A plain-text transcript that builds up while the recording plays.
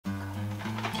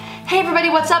Hey everybody,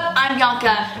 what's up? I'm Bianca.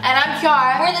 And I'm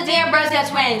Kiara. We're the Damn Brezia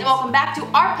Twins. Welcome back to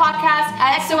our podcast,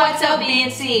 XOXO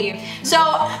B&C. So,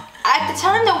 at the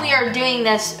time that we are doing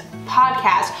this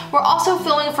podcast, we're also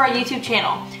filming for our YouTube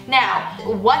channel. Now,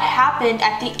 what happened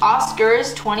at the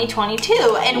Oscars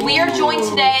 2022? And we are joined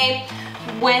today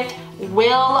with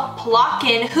Will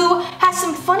Plotkin, who has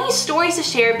some funny stories to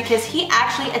share because he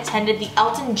actually attended the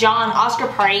Elton John Oscar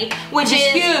party, which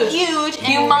is huge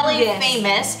and really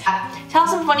famous. Tell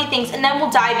us some funny things, and then we'll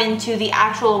dive into the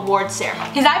actual awards ceremony.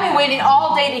 Because I've been waiting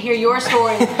all day to hear your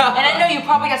stories, and I know you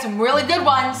probably got some really good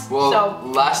ones. Well,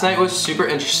 last night was super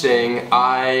interesting.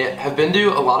 I have been to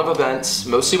a lot of events,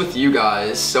 mostly with you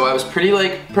guys, so I was pretty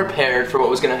prepared for what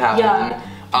was gonna happen.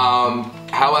 Yeah.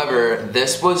 However,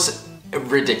 this was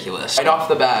ridiculous. Right off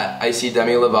the bat, I see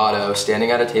Demi Lovato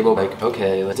standing at a table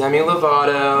okay, Demi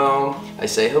Lovato, I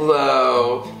say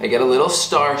hello, I get a little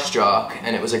starstruck,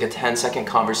 and it was like a 10-second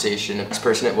conversation of this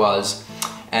person it was,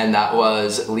 and that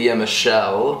was Lea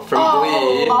Michele from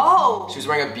Glee. She was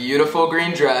wearing a beautiful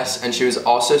green dress, and she was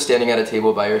also standing at a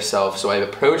table by herself, so I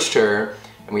approached her,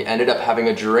 and we ended up having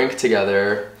a drink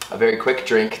together. A very quick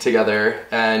drink together,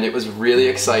 and it was really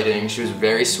exciting. She was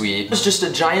very sweet. It was just a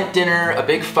giant dinner, a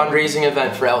big fundraising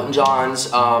event for Elton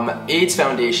John's AIDS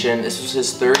Foundation. This was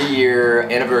his 30-year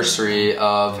anniversary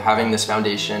of having this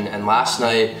foundation, and last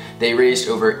night they raised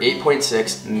over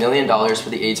 $8.6 million for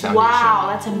the AIDS Foundation. Wow,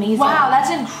 that's amazing. Wow, that's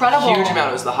incredible. Huge amount.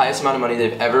 It was the highest amount of money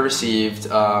they've ever received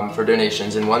for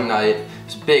donations in one night.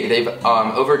 It's big. They've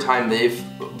over time they've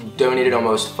donated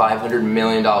almost $500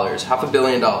 million, $500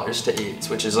 million to AIDS,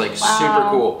 which is super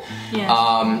cool. Yes.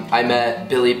 I met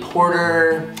Billy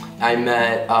Porter, I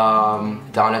met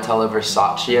Donatella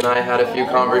Versace, and I had a few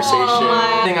conversations.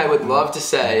 One thing I would love to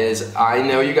say is I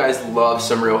know you guys love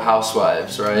some Real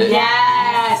Housewives, right?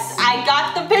 Yes, I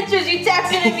got the pictures you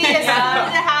texted me as soon as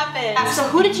it happened. So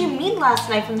who did you meet last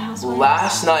night from the Housewives?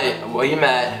 Last night we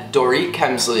met Dorit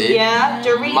Kemsley. Yeah,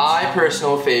 Dorit. My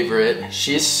personal favorite.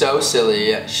 She's so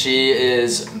silly. She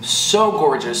is so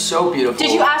gorgeous, so beautiful.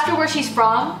 Did you ask her where she's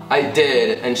from? I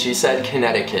did, and she said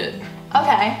Connecticut.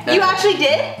 Okay. You actually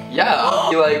did? Yeah.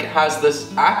 She has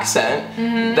this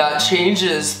accent that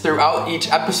changes throughout each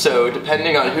episode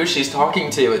depending on who she's talking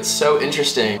to. It's so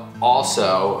interesting.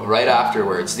 Also, right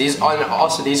afterwards, these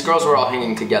girls were all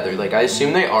hanging together. I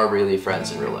assume they are really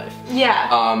friends in real life.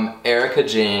 Yeah. Erica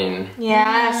Jane.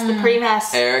 Yes, the pretty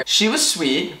mess. She was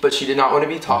sweet, but she did not want to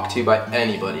be talked to by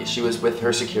anybody. She was with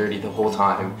her security the whole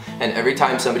time, and every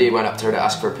time somebody went up to her to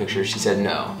ask for a picture, she said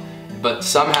no. But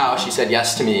somehow she said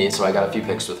yes to me, so I got a few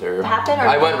pics with her. What happened?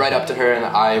 I went right up to her,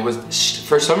 and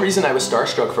for some reason I was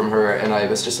starstruck from her, and I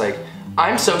was just like,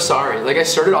 I'm so sorry. I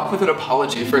started off with an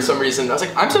apology for some reason. I was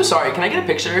like, I'm so sorry, can I get a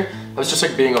picture? I was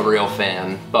just being a real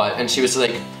fan, and she was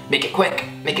like, make it quick,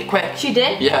 make it quick. She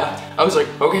did? Yeah. I was like,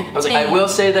 okay. I was like, I will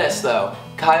say this though.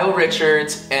 Kyle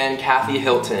Richards and Kathy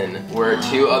Hilton were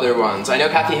two other ones. I know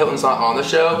Kathy Hilton's not on the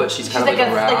show, but she's kind of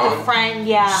around. Like a friend,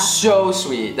 yeah. So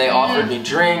sweet. They offered me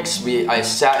drinks. I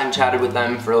sat and chatted with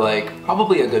them for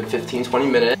probably a good 15-20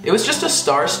 minutes. It was just a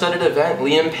star-studded event.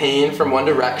 Liam Payne from One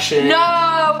Direction.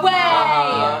 No way!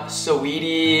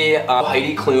 Saweetie,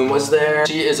 Heidi Klum was there.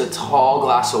 She is a tall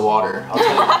glass of water. I'll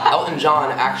tell you. Elton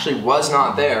John actually was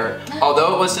not there.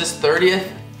 Although it was his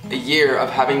 30th year of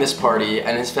having this party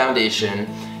and his foundation.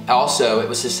 Also, it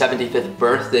was his 75th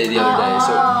birthday the other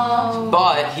day.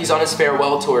 But he's on his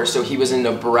farewell tour, so he was in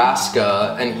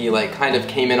Nebraska, and he kind of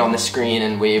came in on the screen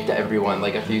and waved to everyone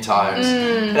a few times.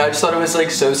 And I just thought it was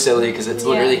so silly because it's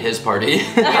literally his party.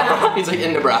 He's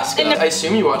in Nebraska. I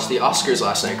assume you watched the Oscars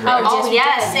last night, correct? Oh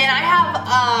yes, and I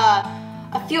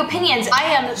have a few opinions. I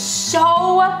am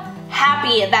so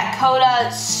happy that Coda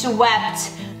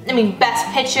swept. Best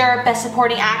Picture, Best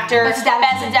Supporting Actor, Best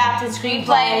Adapted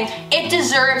Screenplay. It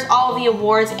deserves all the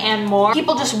awards and more.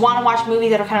 People just want to watch movies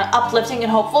that are kind of uplifting and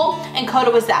hopeful, and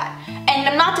Coda was that. And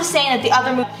I'm not just saying that the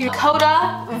other movie,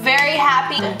 Coda, very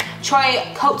happy. Troy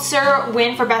Kotsur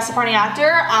win for Best Supporting Actor.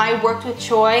 I worked with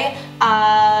Troy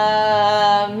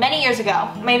many years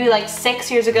ago, maybe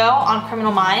 6 years ago on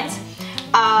Criminal Minds.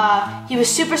 He was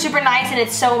super nice, and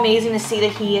it's so amazing to see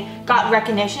that he got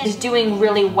recognition. He's doing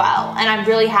really well, and I'm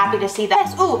really happy to see that.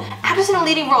 Yes, ooh, actress in a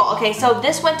leading role. Okay, so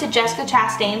this went to Jessica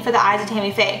Chastain for The Eyes of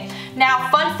Tammy Faye. Now,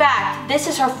 fun fact, this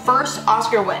is her first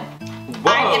Oscar win.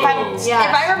 If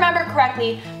I remember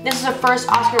correctly, this is her first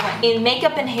Oscar win. And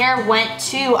makeup and hair went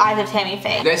to Eyes of Tammy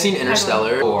Faye. You guys seen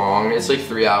Interstellar? Long. It's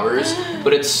 3 hours,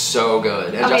 but it's so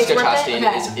good. And Jessica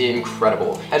Chastain is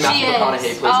incredible. And Matthew McConaughey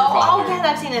plays her father. Oh, yes,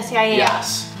 I've seen this. Yeah.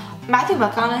 Yes. Matthew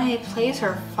McConaughey plays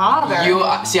her father.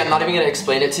 See, I'm not even gonna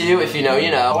explain it to you. If you know, you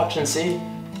know. Watch and see.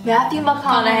 Matthew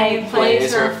McConaughey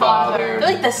plays her father.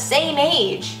 They're like the same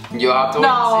age. You have to wait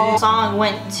No. and The see. song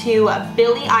went to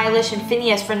Billie Eilish and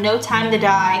Phineas for No Time to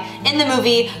Die in the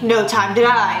movie No Time to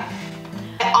Die.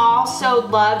 I also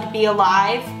loved Be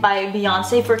Alive by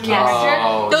Beyonce for character.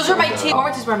 Oh, Those so were my good. two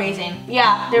performances were amazing.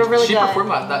 Yeah, they were really She good. performed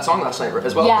that song last night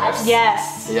as well, Yes. right?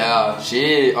 Yes. Yeah,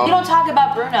 she... We don't talk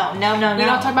about Bruno. No, no, no. We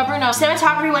don't talk about Bruno.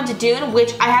 Cinematography went to Dune,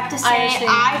 which I have to say, understand.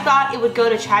 I thought it would go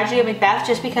to Tragedy of Macbeth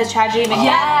just because Tragedy of Macbeth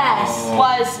Yes.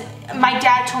 was, my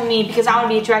dad told me, because I want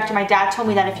to be a director, my dad told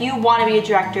me that if you want to be a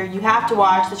director, you have to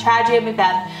watch The Tragedy of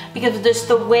Macbeth because of just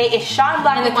the way it's shot in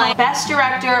black and white. Best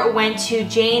director went to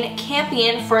Jane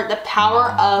Campion for The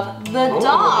Power of the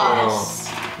Dog.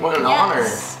 What an honor.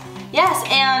 Yes,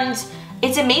 and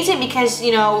it's amazing because,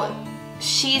 you know,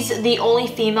 she's the only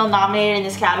female nominated in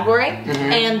this category,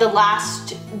 and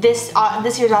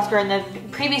this year's Oscar and the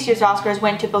previous year's Oscars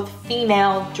went to both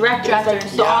female directors. Like,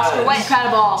 the Oscar went.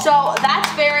 Incredible. So that's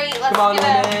very. Come on,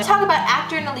 Let's talk about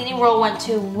actor in the leading role went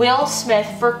to Will Smith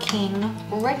for King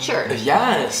Richard.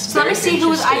 Yes. So let me see who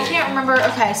was. I can't remember.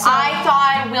 Okay, so I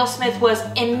thought Will Smith was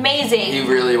amazing. He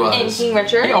really was. In King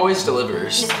Richard. He always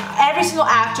delivers. every single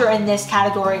actor in this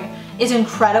category is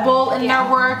incredible in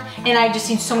their work, and I've just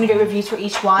seen so many great reviews for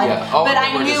each one. Yeah, all but of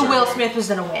them I were knew Will deserving. Smith was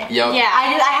gonna win. Yep. Yeah.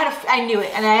 I knew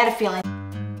it, and I had a feeling.